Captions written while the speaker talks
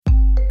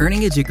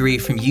Earning a degree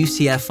from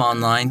UCF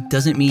Online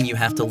doesn't mean you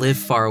have to live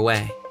far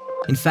away.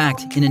 In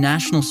fact, in a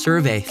national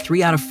survey,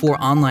 3 out of 4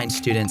 online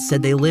students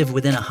said they live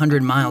within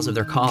 100 miles of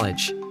their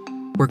college.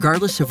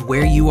 Regardless of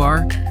where you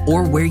are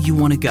or where you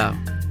want to go,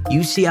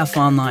 UCF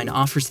Online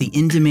offers the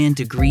in-demand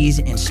degrees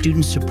and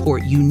student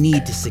support you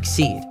need to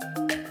succeed.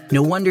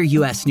 No wonder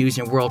U.S. News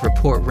 & World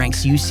Report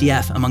ranks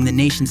UCF among the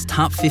nation's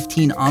top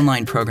 15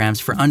 online programs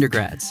for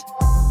undergrads.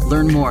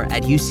 Learn more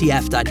at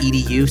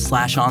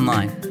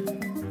ucf.edu/online.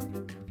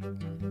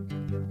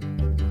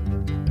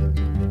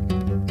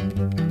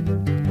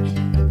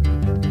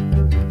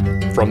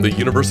 From the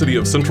University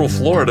of Central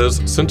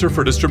Florida's Center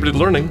for Distributed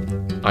Learning,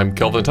 I'm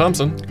Kelvin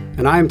Thompson.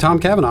 And I am Tom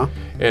Cavanaugh.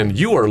 And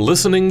you are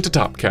listening to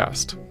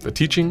Topcast, the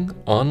Teaching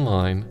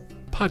Online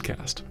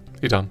podcast.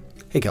 Hey, Tom.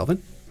 Hey,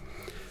 Kelvin.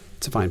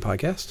 It's a fine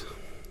podcast.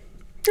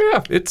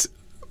 Yeah,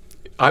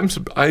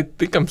 I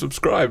think I'm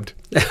subscribed.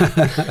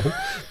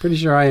 Pretty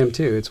sure I am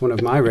too. It's one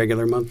of my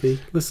regular monthly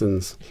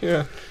listens.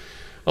 Yeah.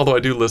 Although I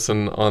do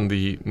listen on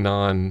the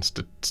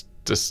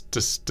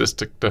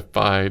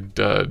non-statistified,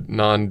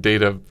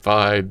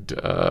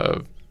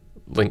 non-datafied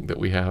link that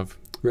we have.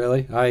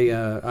 Really?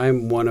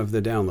 I'm one of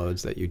the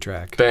downloads that you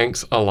track.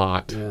 Thanks a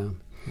lot. Yeah.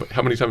 But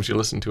how many times you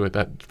listen to it?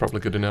 That's probably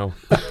good to know.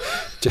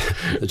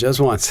 Just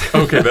once.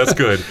 Okay, that's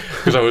good.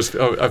 Because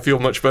I feel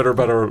much better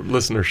about our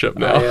listenership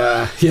now.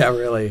 Yeah,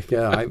 really.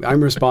 Yeah,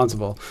 I'm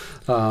responsible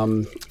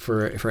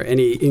for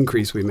any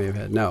increase we may have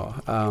had. No.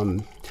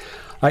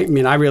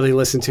 I really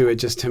listen to it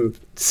just to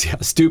see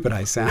how stupid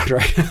I sound,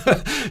 right?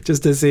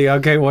 Just to see,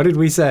 okay, what did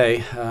we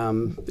say?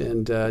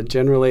 And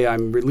generally,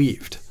 I'm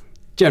relieved.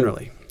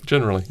 Generally,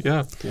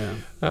 yeah.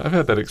 I've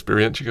had that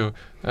experience. You go,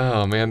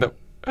 oh, man, that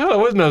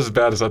wasn't as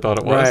bad as I thought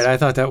it was. Right, I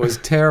thought that was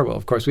terrible.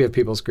 Of course, we have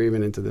people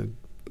screaming into the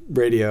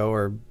radio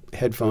or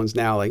headphones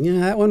now like, yeah,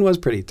 that one was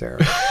pretty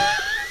terrible.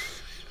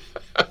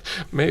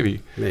 Maybe.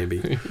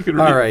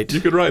 All right.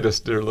 You could write us,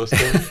 dear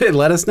listener.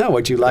 Let us know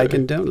what you like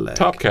and don't like.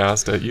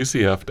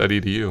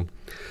 Topcast@ucf.edu.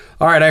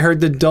 All right, I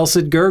heard the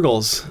Dulcet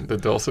Gurgles. The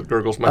Dulcet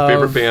Gurgles, my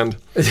favorite band.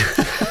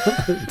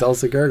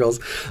 Dulcet Gurgles.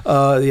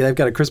 They've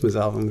got a Christmas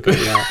album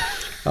coming out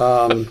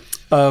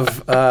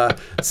of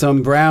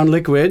some brown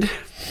liquid.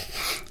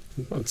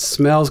 It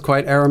smells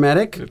quite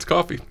aromatic. It's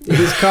coffee. It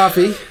is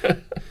coffee.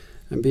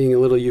 I'm being a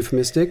little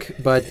euphemistic.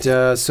 But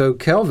so,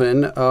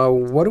 Kelvin,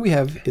 what do we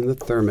have in the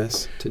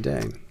thermos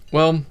today?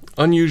 Well,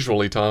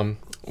 unusually, Tom,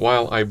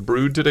 while I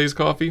brewed today's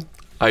coffee,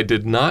 I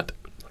did not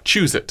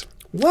choose it.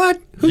 What?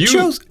 Who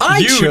chose?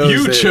 I chose it.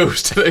 You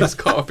chose today's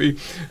coffee.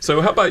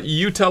 So how about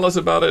you tell us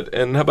about it,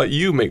 and how about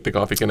you make the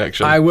coffee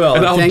connection? I will.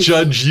 And I'll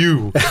judge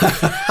you.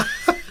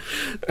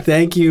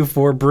 Thank you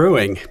for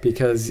brewing,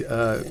 because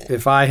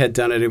if I had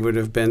done it, it would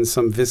have been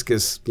some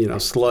viscous,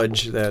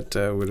 sludge that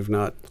would have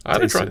not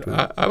tasted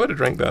well. I would have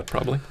drank that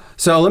probably.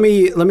 So let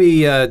me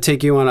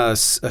take you on a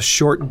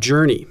short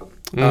journey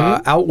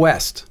out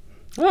west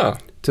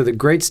to the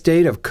great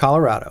state of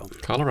Colorado.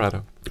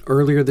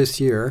 Earlier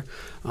this year,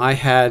 I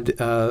had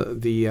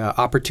the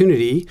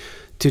opportunity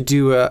to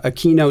do a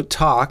keynote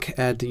talk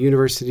at the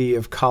University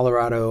of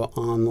Colorado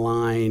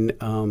online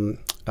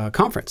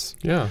conference.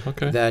 Yeah,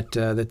 okay. That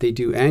they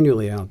do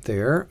annually out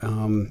there.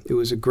 It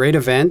was a great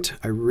event.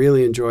 I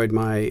really enjoyed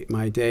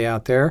my day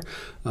out there.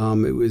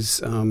 It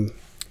was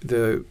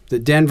the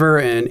Denver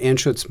and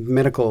Anschutz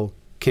Medical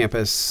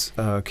Campus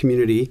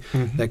community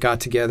that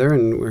got together,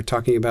 and we were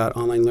talking about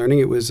online learning.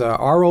 It was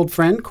our old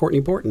friend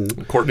Courtney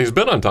Borton. Courtney's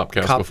been on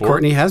Topcast before.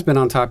 Courtney has been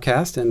on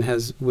Topcast and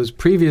was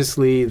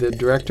previously the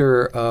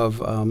director of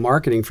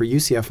marketing for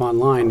UCF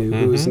Online,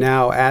 who is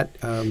now at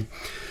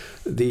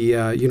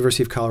the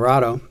University of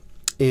Colorado.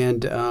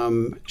 And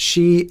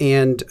she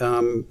and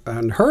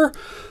her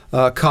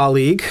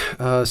colleague,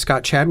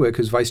 Scott Chadwick,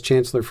 who's Vice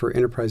Chancellor for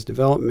Enterprise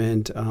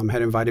Development,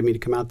 had invited me to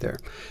come out there.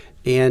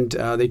 And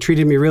they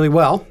treated me really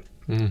well.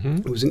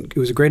 It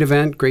was a great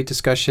event, great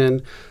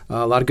discussion,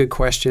 a lot of good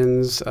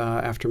questions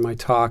after my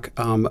talk.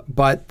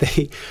 But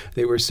they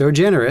were so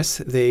generous,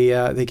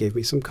 they gave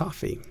me some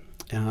coffee.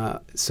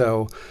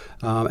 So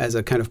as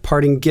a kind of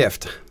parting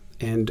gift.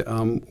 And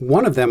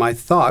one of them I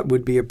thought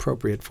would be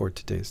appropriate for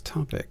today's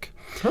topic.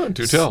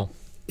 Do tell.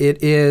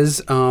 It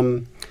is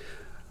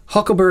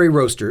Huckleberry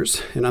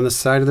Roasters, and on the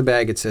side of the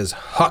bag it says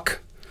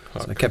Huck.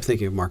 So I kept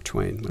thinking of Mark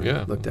Twain when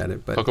I looked at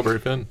it. But Huckleberry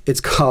Finn.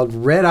 It's called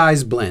Red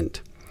Eyes Blend.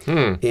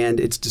 And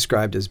it's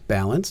described as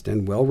balanced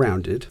and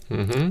well-rounded.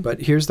 But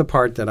here's the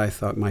part that I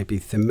thought might be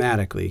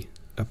thematically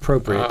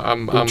appropriate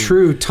in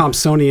true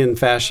Thompsonian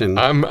fashion.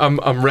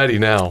 I'm ready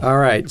now. All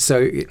right.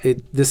 So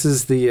this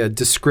is the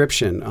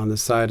description on the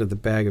side of the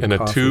bag of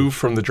coffee. And a 2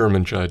 from the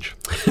German judge.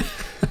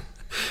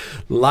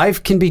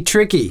 Life can be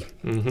tricky.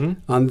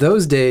 On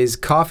those days,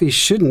 coffee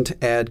shouldn't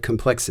add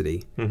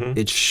complexity.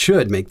 It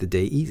should make the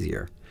day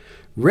easier.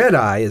 Red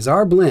Eye is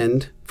our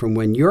blend from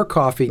when your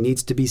coffee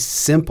needs to be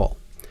simple.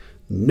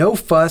 No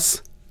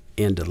fuss,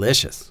 and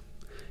delicious.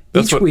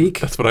 That's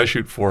what I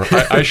shoot for.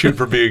 I shoot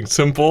for being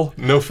simple,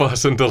 no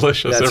fuss, and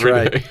delicious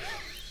every day.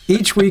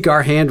 Each week,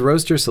 our hand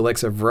roaster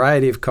selects a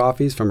variety of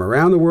coffees from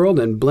around the world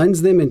and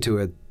blends them into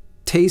a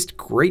taste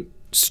great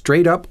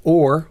straight up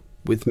or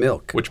with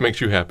milk. Which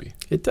makes you happy.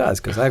 It does,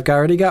 because I've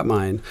already got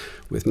mine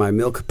with my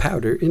milk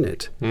powder in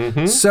it.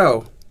 Mm-hmm.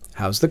 So,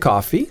 how's the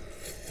coffee?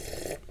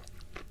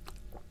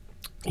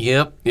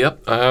 Yep.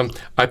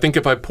 I think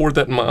if I poured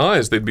that in my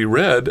eyes, they'd be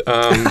red.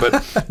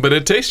 But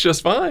it tastes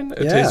just fine.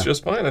 It tastes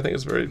just fine. I think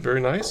it's very, very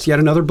nice. Yet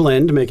another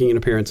blend making an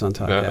appearance on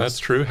top. Yes. That's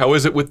true. How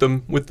is it with the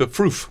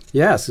froof?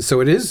 Yes.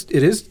 So it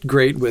is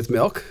great with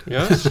milk.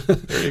 Yes.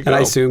 There you go. And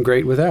I assume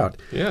great without.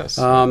 Yes.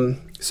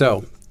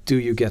 So, do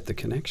you get the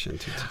connection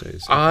to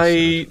today's episode?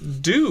 I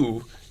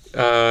do.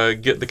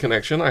 Get the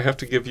connection. I have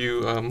to give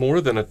you more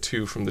than a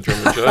 2 from the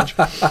German judge.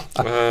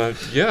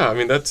 Yeah, I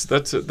mean that's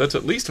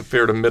at least a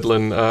fair to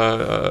middling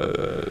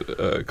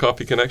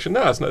coffee connection.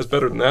 No, it's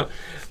better than that.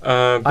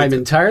 I'm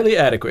entirely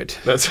adequate.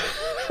 That's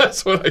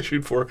what I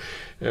shoot for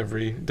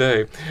every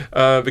day.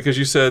 Because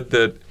you said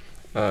that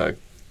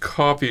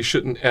coffee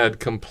shouldn't add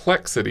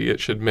complexity;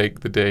 it should make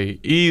the day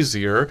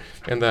easier,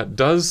 and that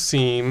does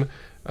seem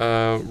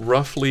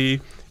roughly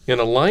in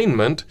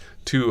alignment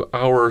to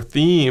our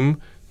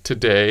theme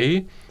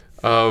today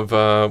of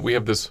we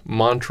have this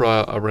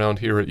mantra around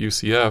here at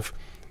UCF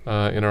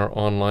in our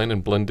online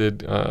and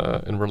blended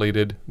and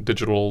related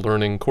digital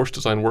learning course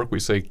design work. We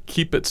say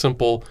keep it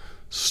simple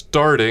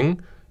starting,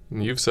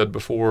 and you've said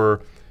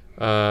before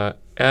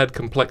add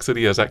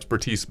complexity as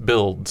expertise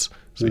builds.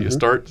 So you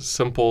start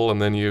simple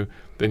and then you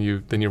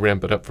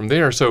ramp it up from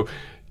there. So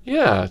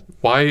yeah,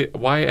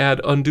 why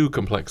add undue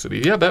complexity?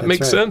 Yeah, that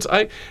makes sense.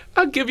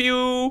 I'll give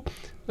you,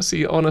 let's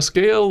see, on a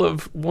scale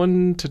of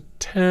 1 to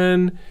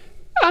 10,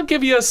 I'll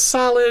give you a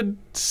solid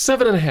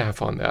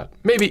 7.5 on that.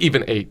 Maybe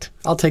even 8.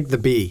 I'll take the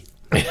B.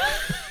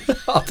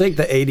 I'll take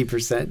the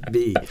 80%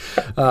 B.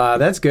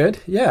 That's good.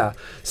 Yeah.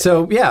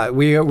 So yeah,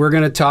 we're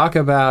going to talk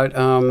about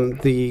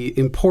the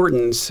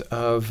importance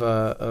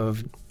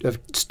of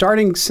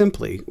starting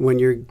simply when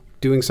you're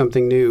doing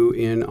something new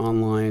in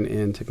online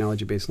and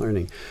technology-based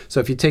learning.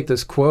 So if you take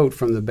this quote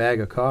from the bag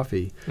of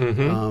coffee,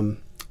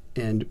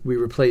 and we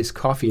replace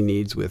coffee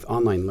needs with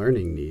online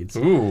learning needs.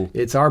 Ooh.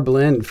 It's our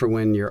blend for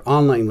when your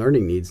online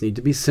learning needs need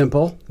to be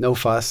simple, no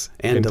fuss,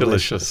 and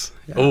delicious.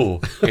 Yeah.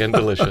 Oh, and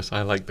delicious.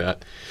 I like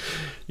that.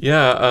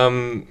 Yeah.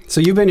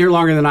 So you've been here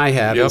longer than I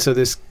have, and so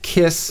this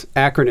KISS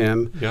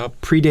acronym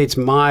predates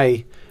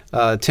my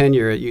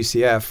tenure at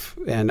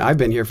UCF, and I've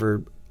been here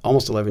for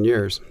almost 11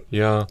 years.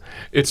 Yeah.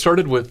 It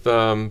started with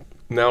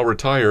now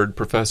retired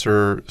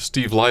Professor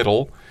Steve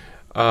Lytle,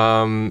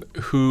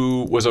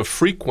 who was a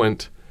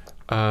frequent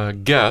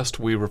guest.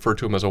 We refer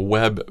to him as a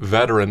web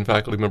veteran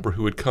faculty member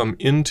who would come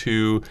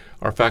into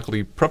our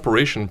faculty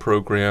preparation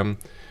program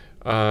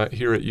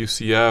here at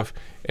UCF,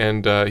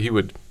 and he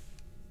would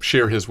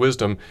share his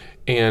wisdom.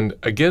 And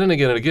again and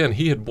again and again,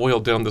 he had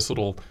boiled down this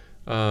little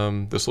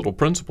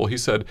principle. He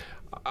said,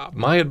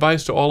 my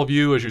advice to all of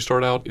you as you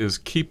start out is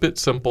keep it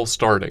simple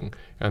starting.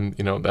 And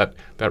you know that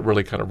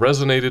really kind of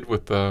resonated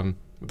with the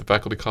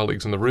faculty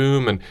colleagues in the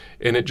room, and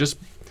it just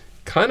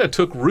kind of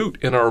took root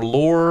in our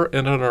lore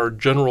and in our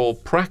general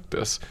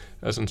practice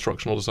as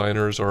instructional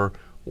designers are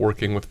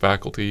working with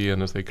faculty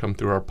and as they come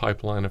through our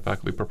pipeline of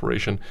faculty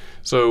preparation.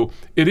 So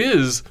it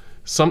is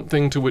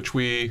something to which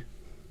we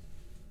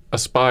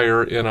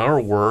aspire in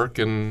our work,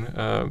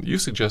 and you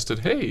suggested,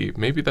 hey,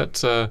 maybe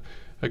that's a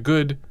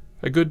good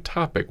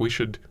topic. We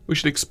should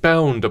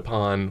expound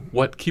upon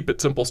what keep it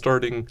simple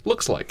starting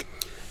looks like.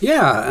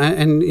 Yeah,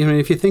 and you know,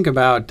 if you think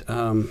about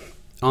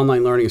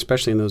online learning,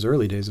 especially in those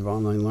early days of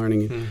online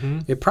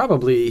learning, it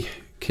probably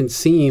can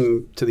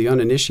seem to the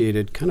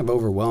uninitiated kind of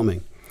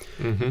overwhelming.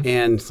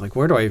 And it's like,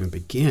 where do I even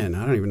begin?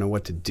 I don't even know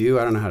what to do.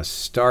 I don't know how to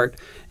start.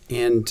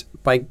 And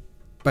by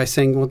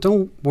saying, well,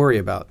 don't worry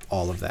about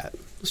all of that.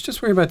 Let's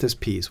just worry about this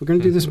piece. We're going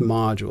to do this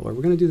module, or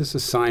we're going to do this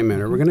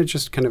assignment, or we're going to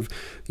just kind of,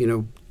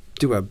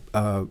 do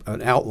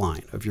an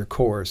outline of your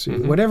course,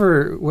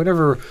 whatever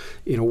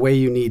way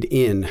you need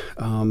in,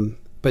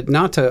 but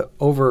not to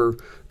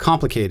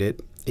overcomplicate it.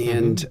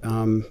 And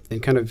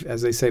kind of,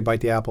 as they say,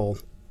 bite the apple,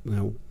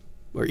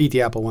 or eat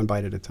the apple one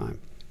bite at a time.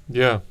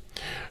 Yeah.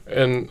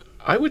 And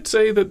I would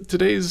say that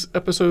today's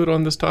episode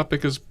on this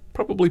topic is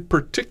probably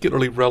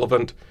particularly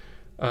relevant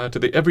to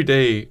the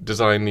everyday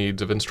design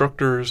needs of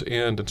instructors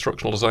and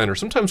instructional designers.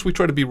 Sometimes we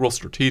try to be real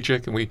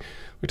strategic, and we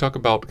talk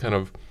about kind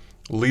of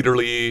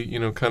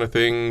leaderly, kind of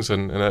things,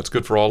 and that's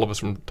good for all of us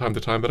from time to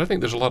time. But I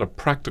think there's a lot of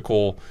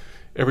practical,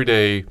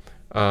 everyday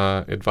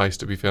advice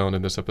to be found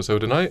in this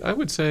episode. And I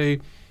would say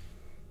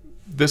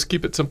this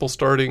Keep It Simple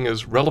starting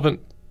is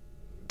relevant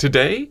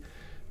today,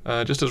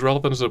 just as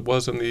relevant as it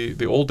was in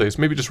the old days,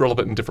 maybe just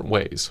relevant in different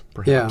ways,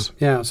 perhaps.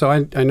 Yeah. So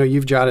I know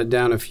you've jotted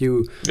down a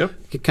few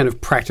kind of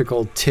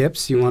practical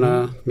tips. You want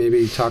to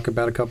maybe talk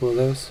about a couple of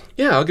those?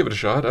 Yeah, I'll give it a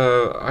shot.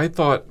 I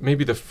thought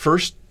maybe the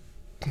first,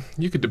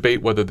 you could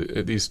debate whether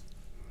these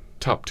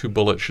top 2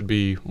 bullets should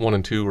be 1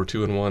 and 2 or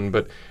 2 and 1,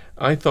 but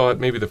I thought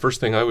maybe the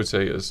first thing I would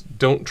say is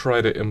don't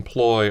try to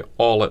employ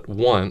all at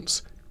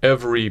once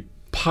every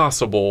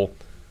possible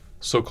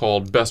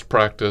so-called best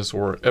practice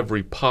or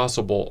every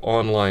possible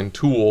online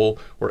tool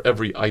or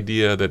every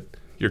idea that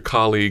your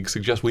colleague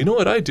suggests, well, you know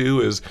what I do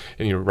is,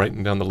 and you're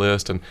writing down the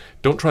list, and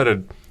don't try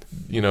to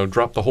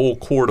drop the whole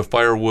cord of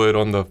firewood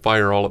on the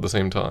fire all at the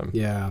same time.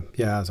 Yeah.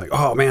 I was like,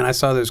 oh man, I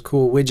saw this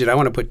cool widget. I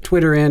want to put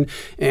Twitter in,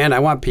 and I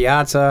want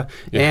Piazza,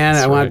 and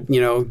I want,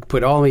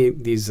 put all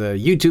these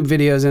YouTube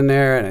videos in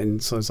there.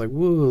 And so it's like,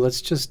 woo,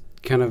 let's just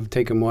kind of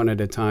take them one at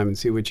a time and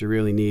see what you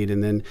really need.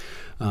 And then,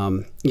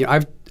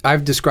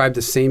 I've described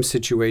the same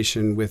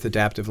situation with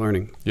adaptive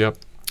learning. Yep.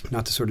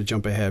 Not to sort of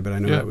jump ahead, but I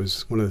know that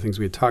was one of the things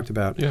we had talked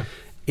about. Yeah.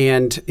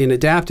 And in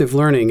adaptive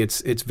learning,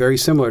 it's very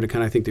similar to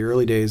kind of, I think, the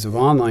early days of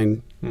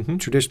online,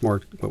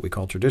 more what we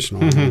call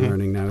traditional online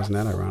learning now. Isn't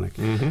that ironic?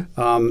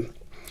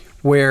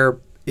 Where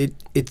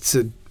it's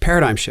a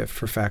paradigm shift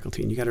for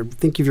faculty, and you got to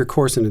think of your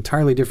course in an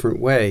entirely different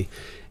way.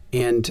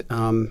 And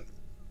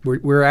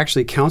we're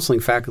actually counseling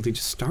faculty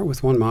to start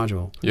with one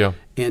module. Yeah.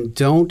 And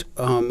don't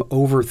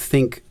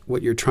overthink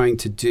what you're trying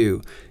to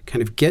do.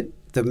 Kind of get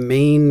the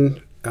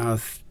main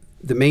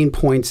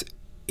points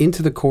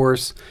into the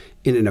course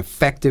in an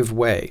effective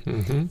way.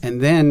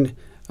 And then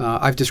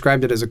I've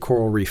described it as a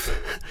coral reef.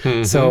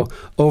 So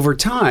over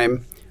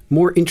time,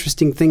 more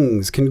interesting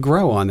things can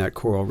grow on that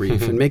coral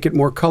reef and make it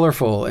more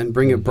colorful and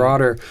bring a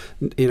broader,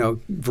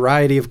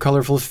 variety of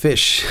colorful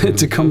fish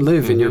to come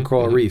live in your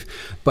coral reef.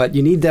 But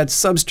you need that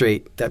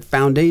substrate, that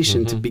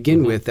foundation to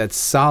begin with that's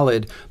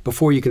solid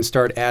before you can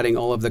start adding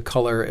all of the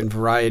color and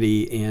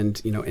variety and,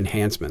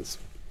 enhancements.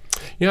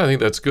 Yeah, I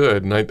think that's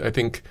good. And I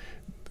think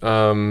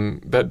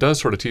that does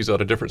sort of tease out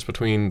a difference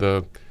between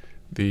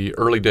the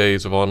early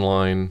days of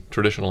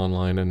traditional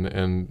online,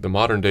 and the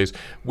modern days.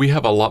 We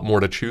have a lot more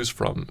to choose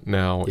from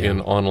now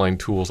in online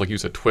tools, like you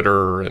said,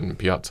 Twitter and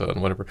Piazza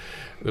and whatever.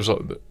 There's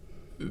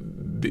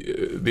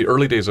the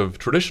early days of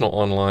traditional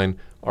online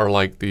are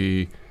like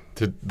the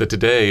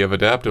today of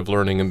adaptive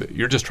learning, and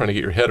you're just trying to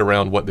get your head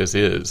around what this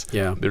is.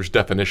 Yeah. There's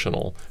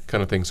definitional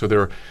kind of things. So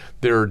there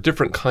are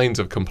different kinds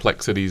of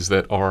complexities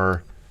that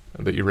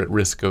you're at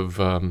risk of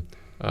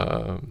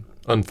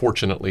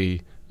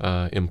unfortunately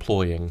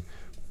employing.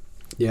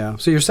 Yeah.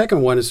 So your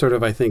second one is sort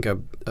of, I think,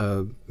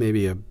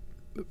 maybe a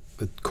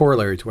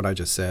corollary to what I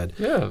just said.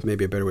 Yeah.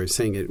 Maybe a better way of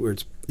saying it, where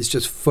it's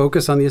just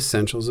focus on the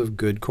essentials of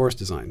good course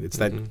design. It's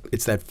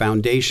that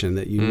foundation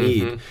that you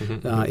need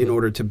in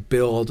order to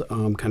build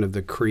kind of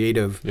the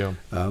creative,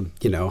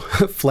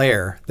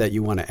 flair that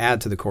you want to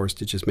add to the course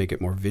to just make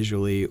it more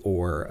visually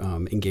or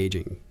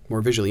engaging,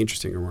 more visually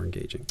interesting or more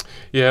engaging.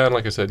 Yeah, and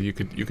like I said, you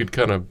could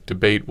kind of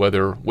debate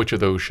which of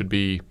those should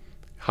be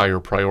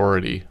higher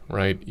priority,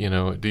 right?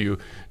 Do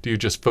you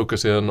just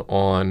focus in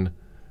on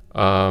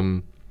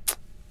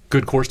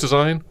good course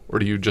design, or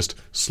do you just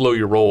slow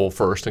your roll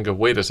first and go,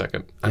 wait a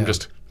second, I'm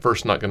just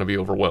first not going to be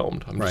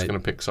overwhelmed. I'm just going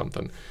to pick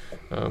something.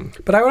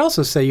 But I would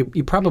also say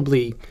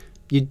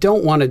you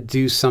don't want to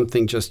do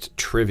something just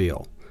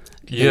trivial.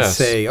 Yes. And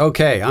say,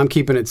 okay, I'm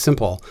keeping it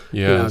simple.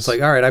 Yes. It's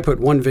like, all right, I put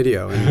one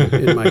video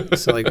in my,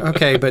 so like,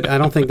 okay, but I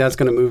don't think that's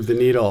going to move the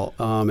needle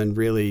and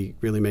really,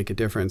 really make a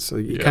difference. So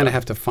you kind of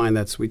have to find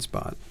that sweet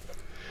spot.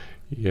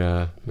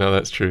 Yeah, no,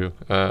 that's true.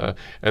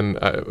 And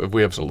if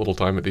we have a little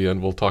time at the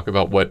end, we'll talk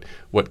about what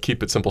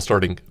keep it simple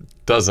starting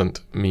doesn't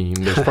mean.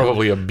 There's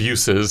probably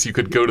abuses. You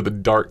could go to the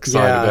dark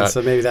side of that.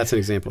 So maybe that's an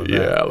example of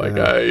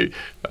that.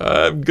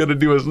 I'm going to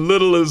do as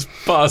little as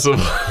possible.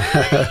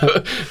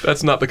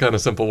 That's not the kind of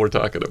simple we're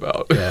talking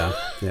about. Yeah,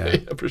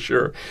 for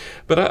sure.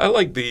 But I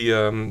like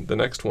the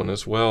next one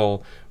as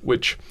well,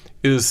 which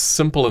is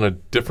simple in a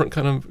different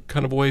kind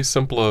of way.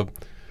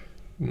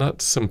 Not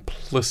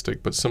simplistic,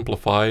 but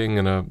simplifying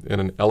in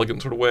an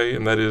elegant sort of way,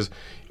 and that is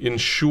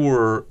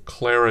ensure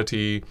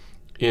clarity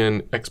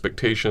in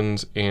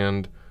expectations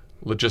and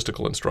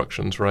logistical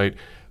instructions, right?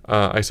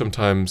 I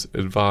sometimes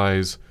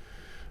advise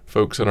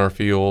folks in our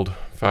field,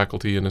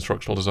 faculty and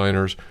instructional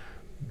designers,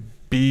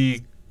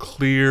 be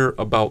clear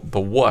about the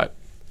what,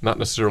 not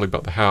necessarily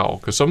about the how,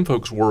 because some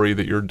folks worry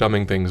that you're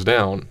dumbing things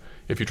down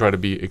if you try to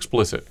be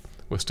explicit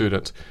with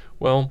students.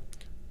 Well,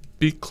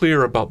 be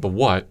clear about the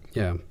what.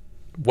 Yeah.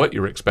 What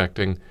you're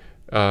expecting.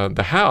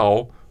 The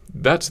how,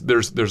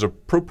 there's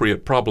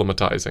appropriate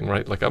problematizing,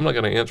 right? Like, I'm not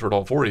going to answer it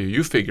all for you.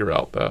 You figure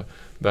out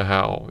the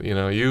how.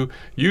 You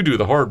do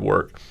the hard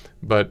work,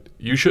 but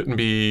you shouldn't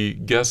be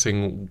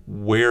guessing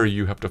where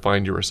you have to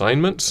find your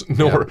assignments,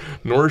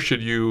 nor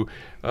should you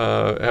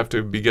have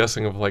to be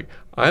guessing of like,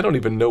 I don't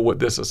even know what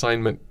this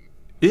assignment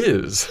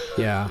is.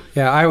 Yeah.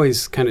 I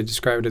always kind of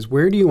describe it as,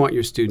 where do you want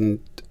your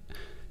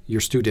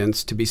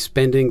students to be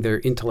spending their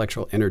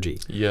intellectual energy?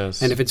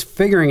 Yes. And if it's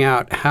figuring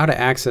out how to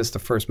access the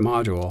first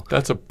module,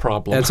 that's a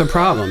problem.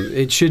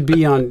 It should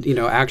be on,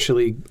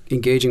 actually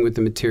engaging with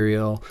the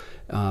material,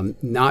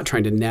 not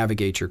trying to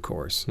navigate your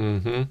course.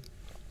 Mm-hmm.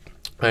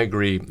 I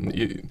agree.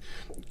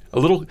 A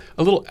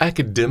little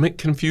academic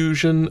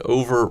confusion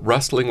over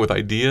wrestling with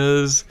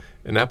ideas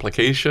and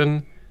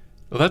application.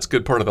 Well, that's a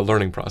good part of the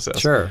learning process.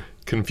 Sure.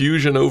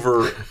 Confusion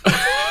over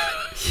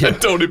I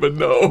don't even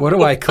know. What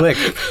do I click?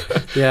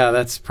 Yeah,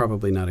 that's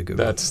probably not a good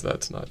one.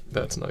 That's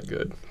not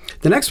good.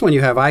 The next one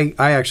you have, I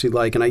actually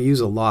like, and I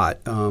use a lot.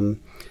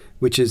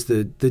 which is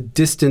the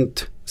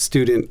distant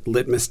student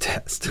litmus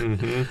test.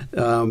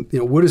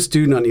 Mm-hmm. Would a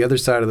student on the other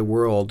side of the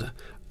world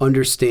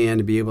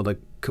understand and be able to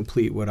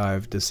complete what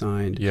I've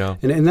designed? Yeah.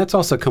 And that's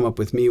also come up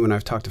with me when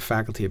I've talked to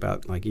faculty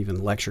about like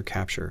even lecture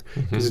capture,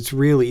 because it's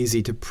really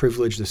easy to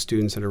privilege the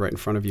students that are right in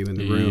front of you in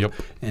the room. Yep.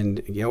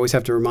 And you always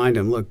have to remind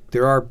them, look,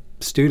 there are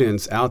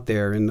students out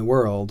there in the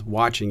world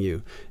watching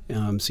you.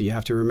 So you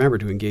have to remember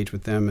to engage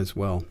with them as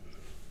well.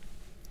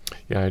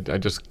 Yeah, I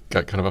just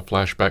got kind of a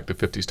flashback to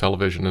 50s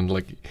television and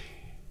like,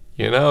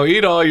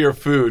 eat all your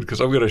food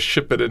because I'm going to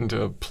ship it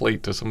into a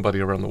plate to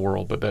somebody around the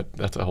world. But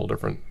that's a whole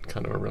different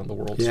kind of around the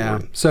world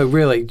story. So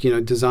really,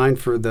 design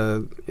for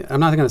I'm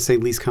not going to say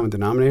least common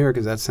denominator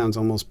because that sounds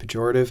almost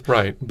pejorative.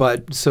 Right.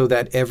 But so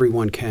that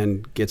everyone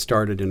can get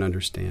started and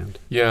understand.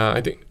 Yeah,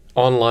 I think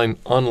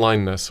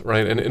onlineness,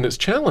 right? And it's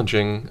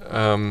challenging,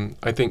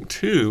 I think,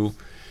 too,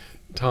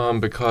 Tom,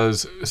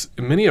 because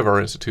many of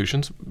our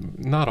institutions,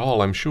 not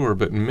all, I'm sure,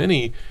 but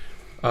many,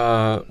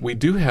 we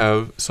do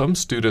have some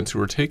students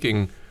who are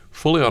taking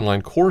fully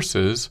online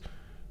courses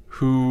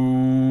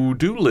who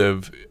do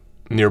live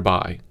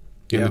nearby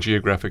in the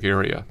geographic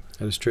area.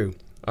 That is true.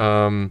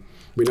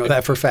 We know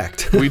that for a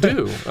fact. We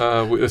do.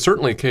 It's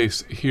certainly a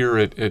case here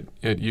at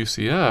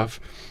UCF.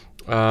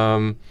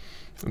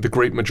 The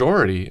great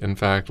majority, in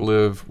fact,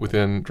 live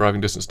within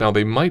driving distance. Now,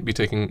 they might be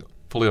taking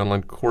fully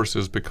online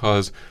courses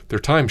because they're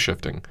time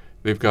shifting.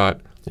 They've got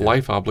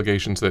life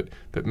obligations that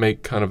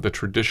make kind of the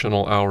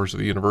traditional hours of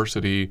the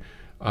university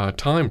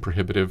time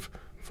prohibitive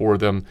for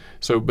them.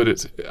 So,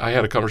 but I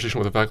had a conversation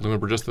with a faculty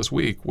member just this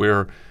week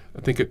where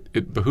I think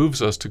it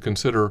behooves us to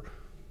consider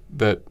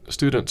that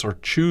students are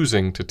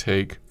choosing to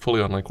take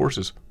fully online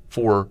courses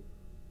for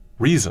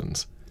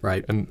reasons.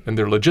 Right. And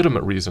they're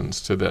legitimate reasons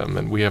to them,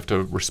 and we have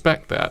to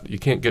respect that. You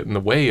can't get in the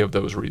way of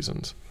those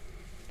reasons.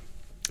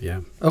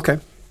 Yeah. Okay.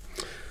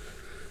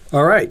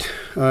 All right.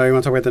 You want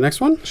to talk about the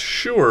next one?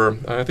 Sure.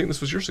 I think this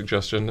was your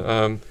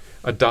suggestion.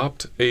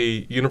 Adopt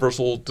a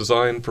universal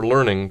design for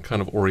learning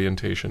kind of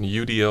orientation,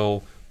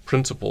 UDL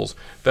principles.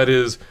 That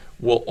is,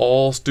 will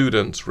all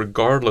students,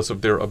 regardless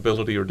of their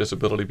ability or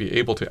disability, be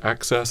able to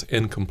access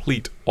and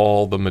complete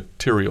all the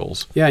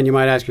materials? Yeah, and you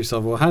might ask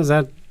yourself, well, what does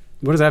that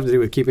have to do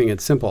with keeping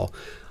it simple?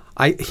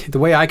 The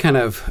way I kind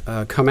of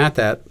come at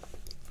that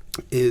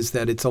is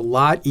that it's a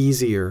lot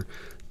easier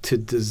to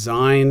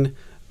design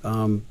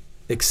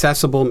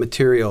accessible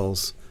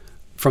materials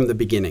from the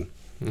beginning,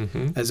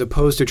 as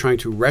opposed to trying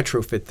to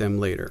retrofit them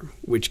later,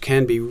 which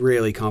can be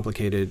really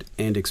complicated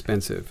and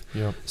expensive.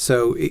 Yep.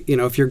 So,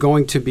 if you're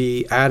going to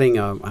be adding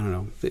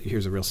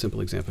here's a real simple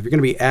example. If you're going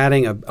to be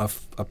adding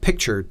a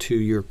picture to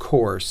your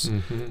course,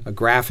 a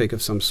graphic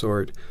of some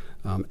sort,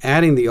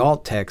 adding the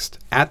alt text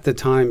at the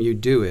time you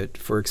do it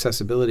for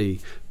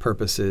accessibility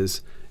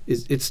purposes,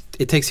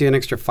 it takes you an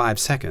extra 5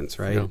 seconds,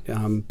 right?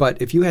 Yeah.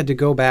 But if you had to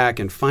go back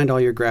and find all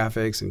your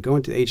graphics and go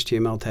into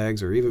HTML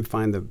tags or even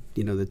find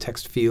the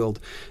text field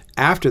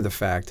after the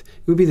fact,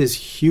 it would be this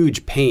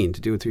huge pain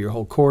to do it through your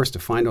whole course, to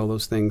find all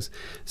those things.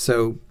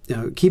 So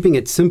keeping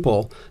it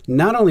simple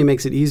not only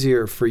makes it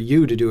easier for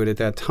you to do it at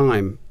that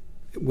time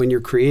when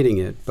you're creating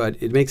it, but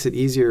it makes it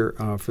easier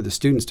for the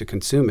students to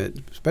consume it,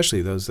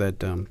 especially those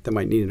that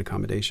might need an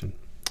accommodation.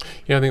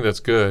 Yeah, I think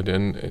that's good,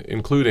 and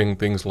including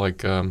things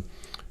like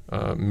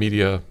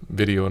media,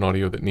 video, and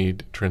audio that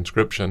need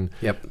transcription.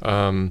 Yep.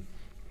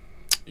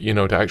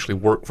 To actually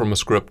work from a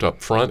script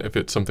up front, if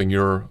it's something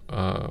you're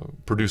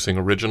producing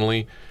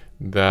originally,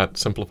 that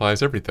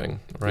simplifies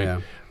everything, right?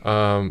 Yeah.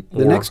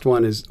 The next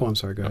one is, I'm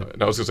sorry, go ahead.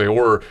 I was going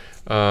to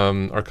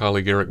say, our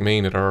colleague Eric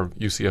Main at our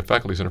UCF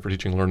Faculty Center for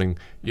Teaching and Learning,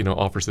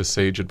 offers this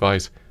sage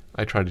advice.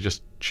 I try to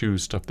just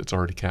choose stuff that's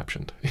already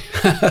captioned.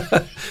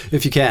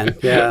 If you can,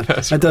 yeah.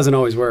 That doesn't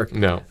always work.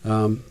 No.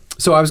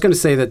 So I was going to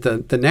say that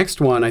the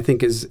next one I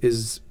think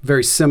is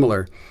very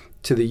similar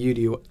to the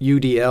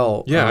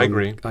UDL I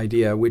agree.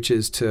 idea, which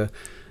is to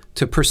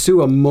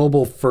pursue a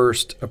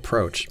mobile-first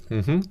approach.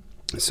 Mm-hmm.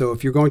 So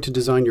if you're going to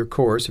design your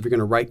course, if you're going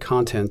to write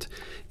content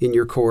in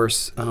your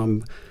course,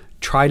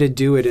 try to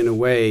do it in a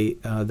way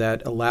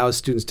that allows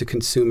students to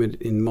consume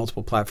it in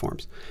multiple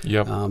platforms.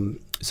 Yep.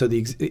 So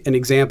an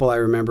example I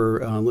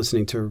remember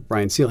listening to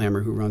Ryan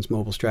Seelhammer, who runs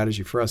mobile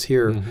strategy for us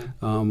here,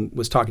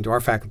 was talking to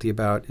our faculty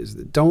about is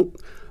that don't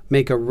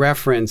make a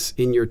reference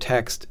in your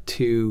text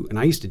to, and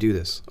I used to do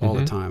this all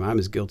the time. I'm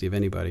as guilty of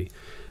anybody.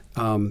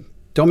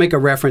 Don't make a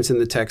reference in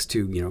the text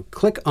to,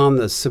 click on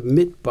the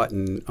submit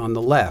button on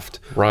the left,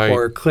 right,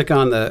 or click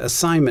on the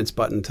assignments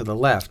button to the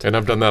left. And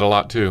I've done that a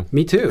lot too.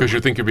 Me too. Because you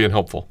think you're being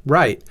helpful.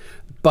 Right.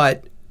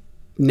 But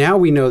now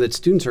we know that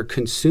students are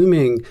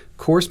consuming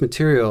course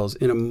materials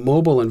in a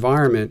mobile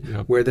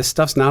environment where this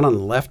stuff's not on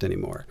the left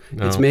anymore.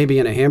 No. It's maybe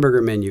in a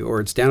hamburger menu,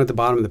 or it's down at the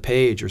bottom of the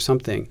page or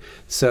something.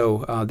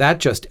 So that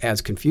just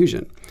adds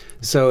confusion.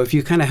 So if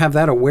you kind of have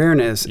that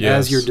awareness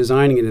as you're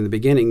designing it in the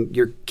beginning,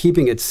 you're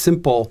keeping it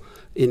simple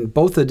in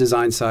both the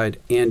design side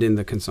and in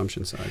the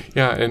consumption side.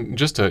 Yeah, and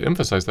just to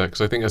emphasize that,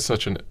 because I think that's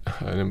such an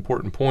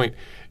important point,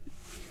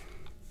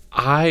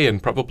 I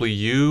and probably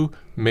you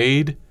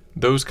made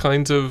those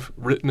kinds of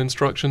written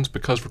instructions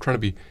because we're trying to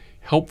be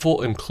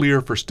helpful and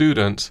clear for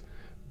students,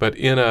 but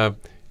in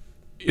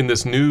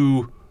this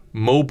new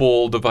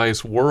mobile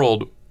device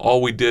world,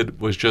 all we did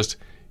was just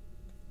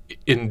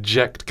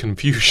inject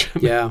confusion.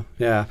 Yeah.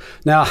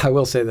 Now, I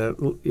will say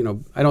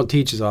that, I don't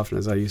teach as often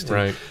as I used to.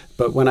 Right.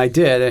 But when I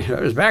did,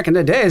 it was back in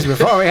the days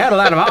before we had a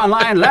lot of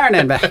online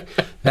learning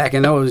back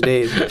in those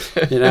days.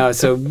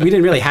 So we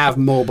didn't really have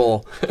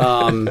mobile.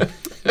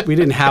 We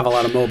didn't have a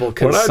lot of mobile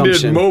consumption. When I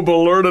did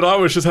mobile learning,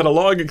 I just had a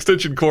long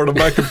extension cord on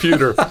my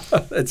computer.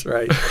 That's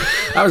right.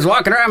 I was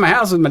walking around my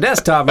house with my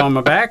desktop on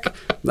my back.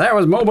 That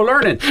was mobile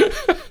learning.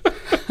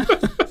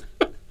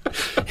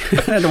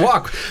 I had to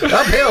walk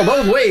uphill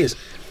both ways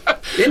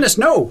in the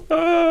snow.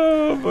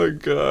 Oh, my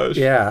gosh.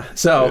 Yeah.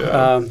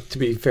 So, to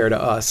be fair to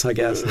us, I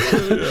guess.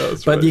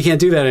 That's but right. you can't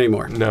do that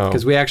anymore. No.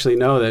 Because we actually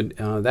know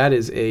that that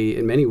is,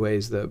 in many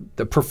ways, the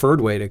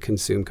preferred way to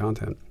consume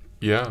content.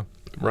 Yeah,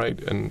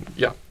 right. And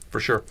yeah,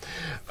 for sure.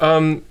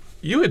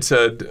 You had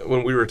said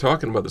when we were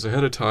talking about this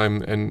ahead of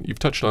time, and you've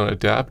touched on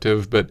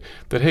adaptive, but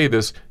that, hey,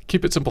 this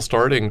keep it simple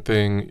starting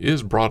thing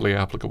is broadly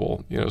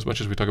applicable. As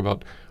much as we talk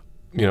about,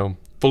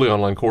 fully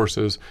online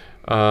courses,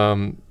 there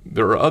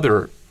are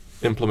other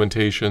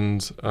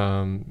implementations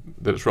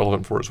that it's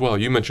relevant for as well.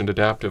 You mentioned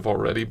adaptive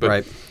already,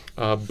 but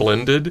right.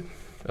 Blended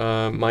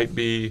might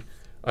be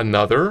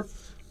another,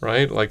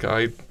 right? Like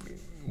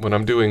when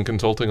I'm doing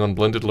consulting on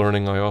blended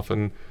learning, I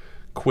often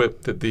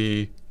quip that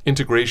the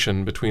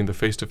integration between the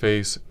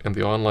face-to-face and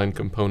the online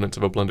components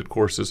of a blended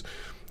course is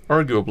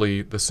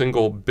arguably the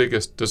single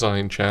biggest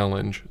design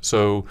challenge.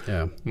 So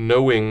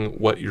knowing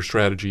what your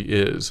strategy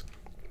is,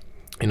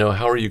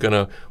 how are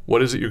you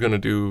what is it you're going to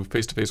do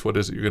face-to-face? What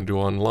is it you're going to do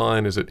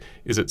online? Is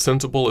it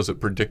sensible? Is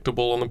it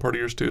predictable on the part of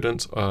your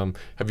students?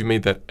 Have you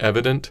made that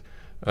evident?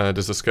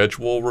 Does the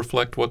schedule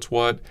reflect what's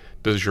what?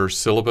 Does your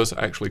syllabus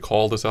actually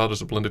call this out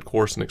as a blended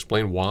course and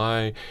explain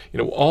why?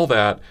 All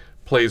that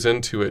plays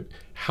into it.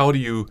 How do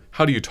you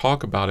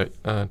talk about it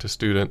to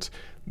students?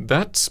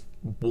 That's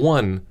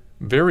one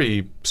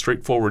very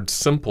straightforward,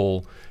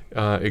 simple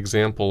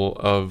example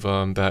of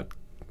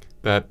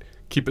that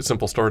keep it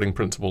simple starting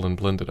principle in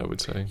blended, I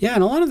would say. Yeah,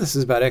 and a lot of this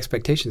is about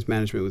expectations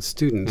management with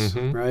students,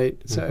 right?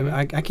 So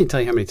I can't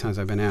tell you how many times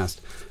I've been asked,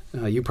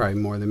 you probably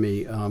more than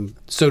me,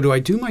 so do I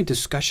do my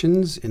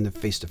discussions in the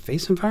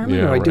face-to-face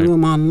environment, or do I do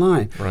them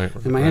online? Right.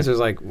 And my answer is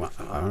like, well,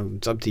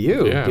 it's up to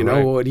you. Yeah,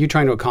 what are you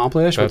trying to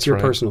accomplish? What's your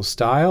personal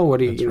style?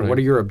 What are what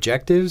are your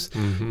objectives?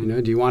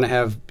 Do you want to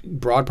have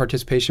broad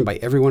participation by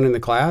everyone in the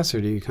class,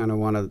 or do you kind of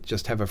want to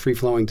just have a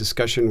free-flowing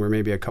discussion where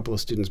maybe a couple of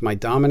students might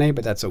dominate,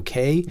 but that's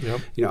okay?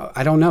 Yep.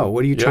 I don't know.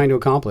 What are you trying to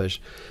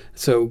accomplish?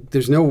 So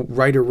there's no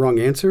right or wrong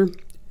answer,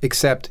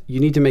 except you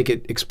need to make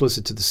it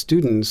explicit to the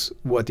students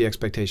what the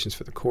expectations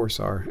for the course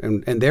are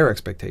and their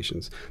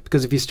expectations.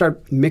 Because if you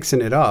start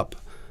mixing it up,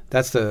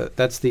 that's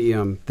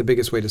the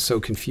biggest way to sow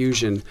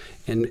confusion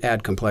and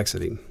add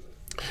complexity.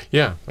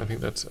 Yeah, I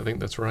think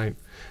that's right.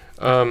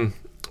 I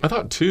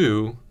thought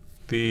too,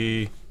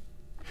 we've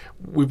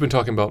been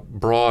talking about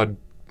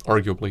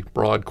arguably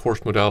broad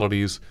course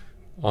modalities,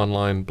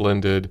 online,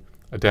 blended,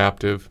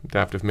 adaptive.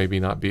 Adaptive maybe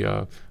not be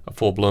a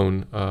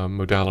full-blown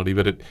modality,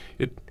 but it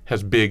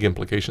has big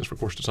implications for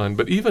course design.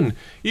 But even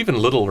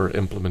littler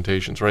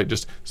implementations, right?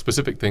 Just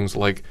specific things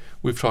like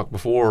we've talked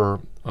before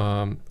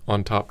on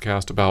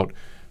Topcast about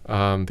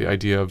the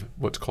idea of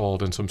what's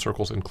called in some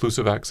circles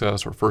inclusive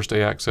access or first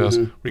day access,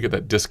 where you get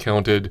that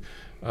discounted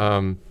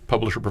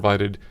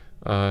publisher-provided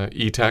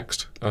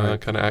e-text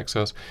kind of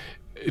access.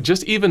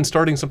 Just even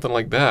starting something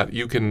like that,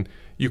 you can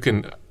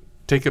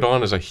take it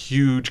on as a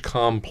huge,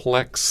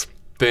 complex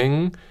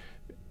thing,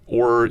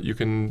 or you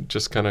can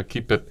just kind of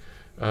keep it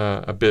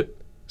a bit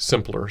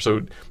simpler.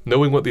 So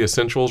knowing what the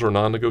essentials or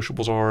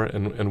non-negotiables are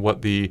and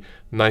what the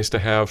nice to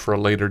have for a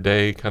later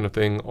day kind of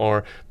thing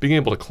are, being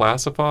able to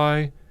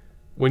classify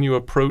when you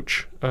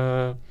approach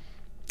an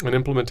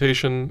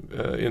implementation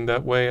in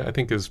that way, I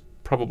think is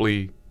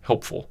probably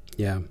helpful.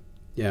 Yeah.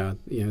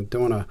 Don't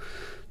want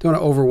to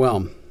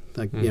overwhelm.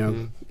 Like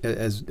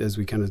as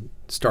we kind of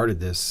started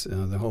this,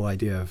 the whole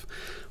idea of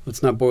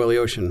let's not boil the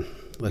ocean.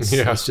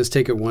 Let's just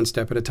take it one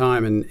step at a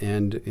time,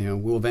 and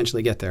we'll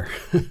eventually get there.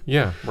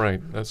 Yeah,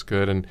 right. That's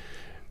good. And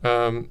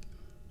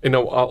a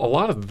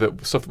lot of the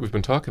stuff that we've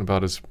been talking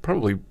about is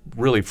probably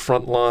really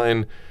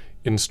frontline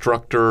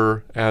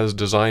instructor as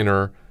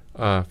designer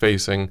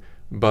facing,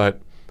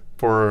 but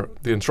for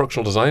the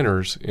instructional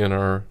designers in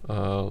our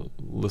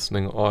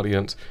listening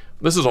audience,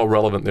 this is all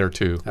relevant there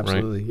too.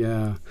 Absolutely, right?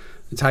 Yeah.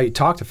 It's how you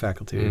talk to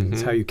faculty.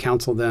 It's how you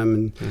counsel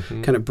them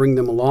and kind of bring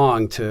them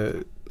along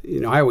to,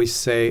 I always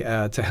say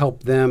to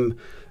help them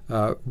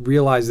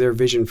realize their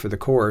vision for the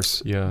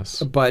course.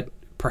 Yes. But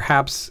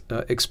perhaps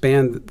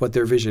expand what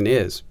their vision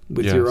is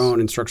with your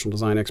own instructional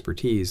design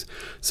expertise,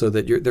 so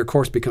that their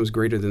course becomes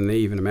greater than they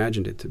even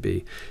imagined it to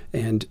be.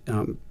 And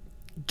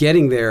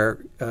getting there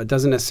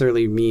doesn't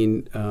necessarily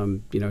mean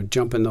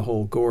jumping the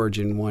whole gorge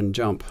in one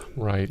jump.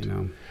 Right.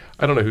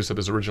 I don't know who said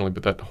this originally,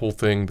 but that whole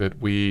thing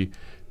that we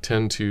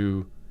tend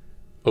to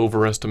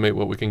overestimate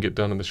what we can get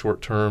done in the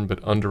short term, but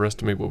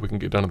underestimate what we can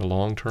get done in the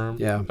long term.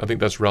 Yeah. I think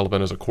that's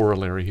relevant as a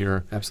corollary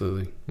here.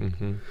 Absolutely.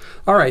 Mm-hmm.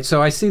 All right,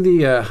 so I see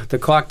the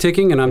clock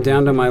ticking, and I'm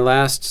down to my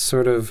last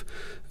sort of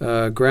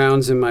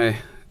grounds in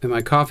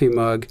my coffee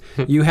mug.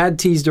 You had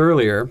teased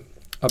earlier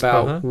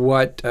about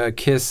what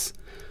KISS,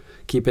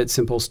 Keep It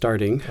Simple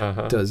Starting,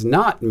 does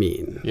not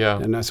mean. Yeah.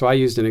 And so I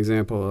used an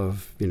example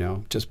of,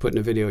 just putting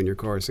a video in your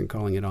course and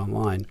calling it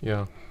online.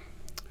 Yeah.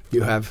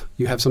 You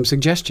have some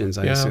suggestions,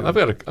 I assume.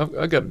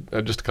 I've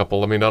got just a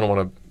couple. I mean, I don't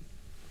want to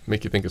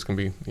make you think it's going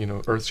to be,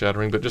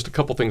 earth-shattering, but just a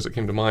couple things that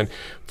came to mind.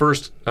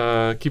 First,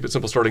 Keep It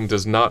Simple Starting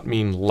does not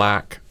mean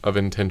lack of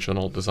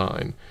intentional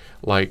design.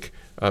 Like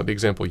the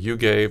example you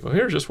gave,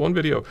 here's just one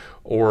video,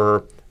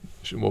 or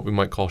what we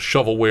might call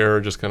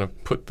shovelware, just kind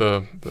of put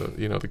the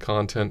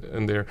content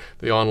in there,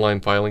 the online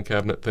filing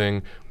cabinet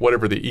thing,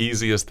 whatever the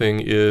easiest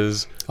thing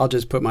is. I'll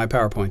just put my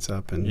PowerPoints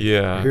up and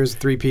here's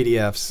 3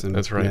 PDFs. And,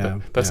 that's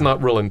right. That's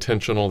not real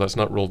intentional. That's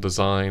not real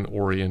design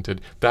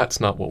oriented.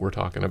 That's not what we're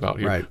talking about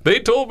here. Right. They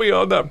told me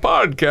on that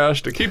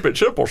podcast to keep it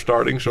simple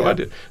starting, so I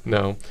did.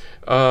 No.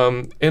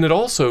 And it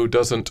also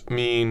doesn't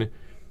mean,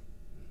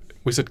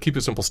 we said keep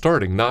it simple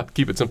starting, not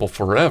keep it simple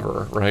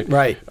forever, right?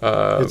 Right.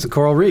 It's a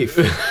coral reef.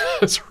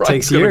 That's right. It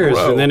takes years,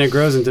 and then it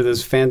grows into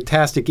this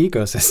fantastic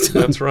ecosystem.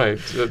 That's right.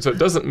 So it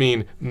doesn't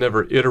mean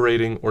never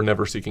iterating or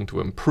never seeking to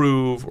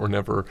improve or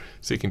never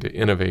seeking to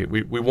innovate.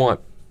 We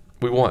want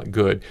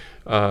good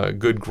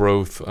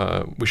growth.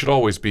 We should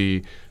always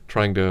be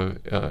trying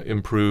to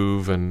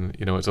improve, and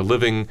it's a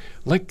living,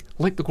 like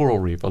the coral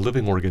reef, a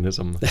living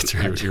organism. That's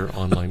right. Your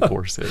online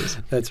course is.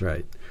 That's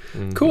right.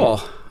 Mm-hmm.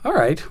 Cool. All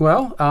right.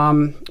 Well,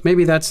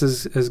 maybe that's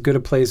as good a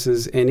place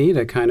as any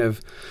to kind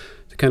of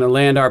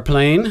land our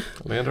plane.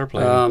 Land our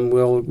plane.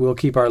 We'll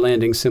keep our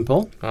landing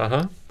simple.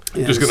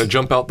 Just going to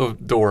jump out the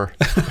door.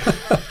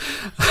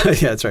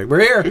 Yeah, that's right. We're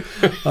here.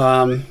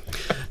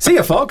 See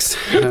ya, folks.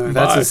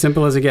 That's as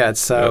simple as it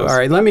gets. Yes. All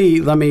right, let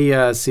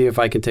me see if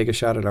I can take a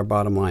shot at our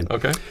bottom line.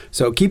 Okay.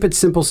 So keep it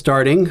simple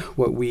starting,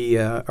 what we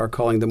are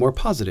calling the more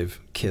positive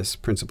KISS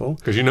principle.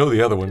 Because you know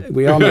the other one.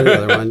 We all know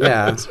the other one,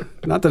 yeah.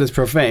 Not that it's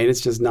profane,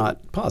 it's just not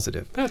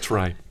positive. That's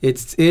right.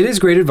 It is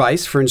great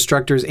advice for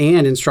instructors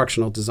and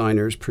instructional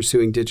designers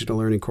pursuing digital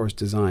learning course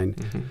design.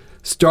 Mm-hmm.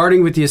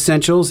 Starting with the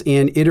essentials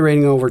and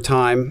iterating over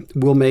time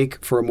will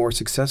make for a more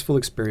successful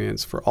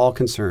experience for all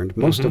concerned,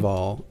 most of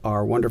all,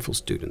 our wonderful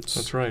students.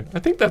 That's right. I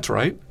think that's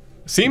right.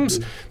 Seems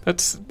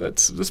that's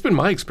been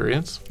my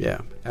experience. Yeah,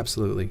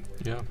 absolutely.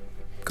 Yeah.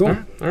 Cool.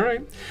 All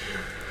right.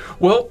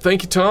 Well,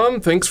 thank you, Tom.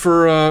 Thanks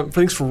for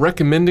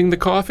recommending the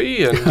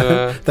coffee, and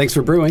thanks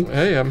for brewing.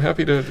 Hey, I'm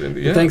happy to.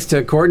 Yeah. Thanks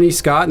to Courtney,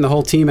 Scott, and the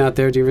whole team out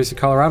there at the University of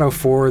Colorado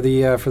for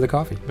the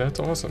coffee. That's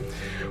awesome.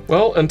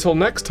 Well, until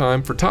next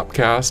time for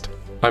Topcast,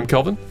 I'm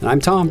Kelvin. And I'm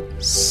Tom.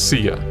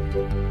 See ya.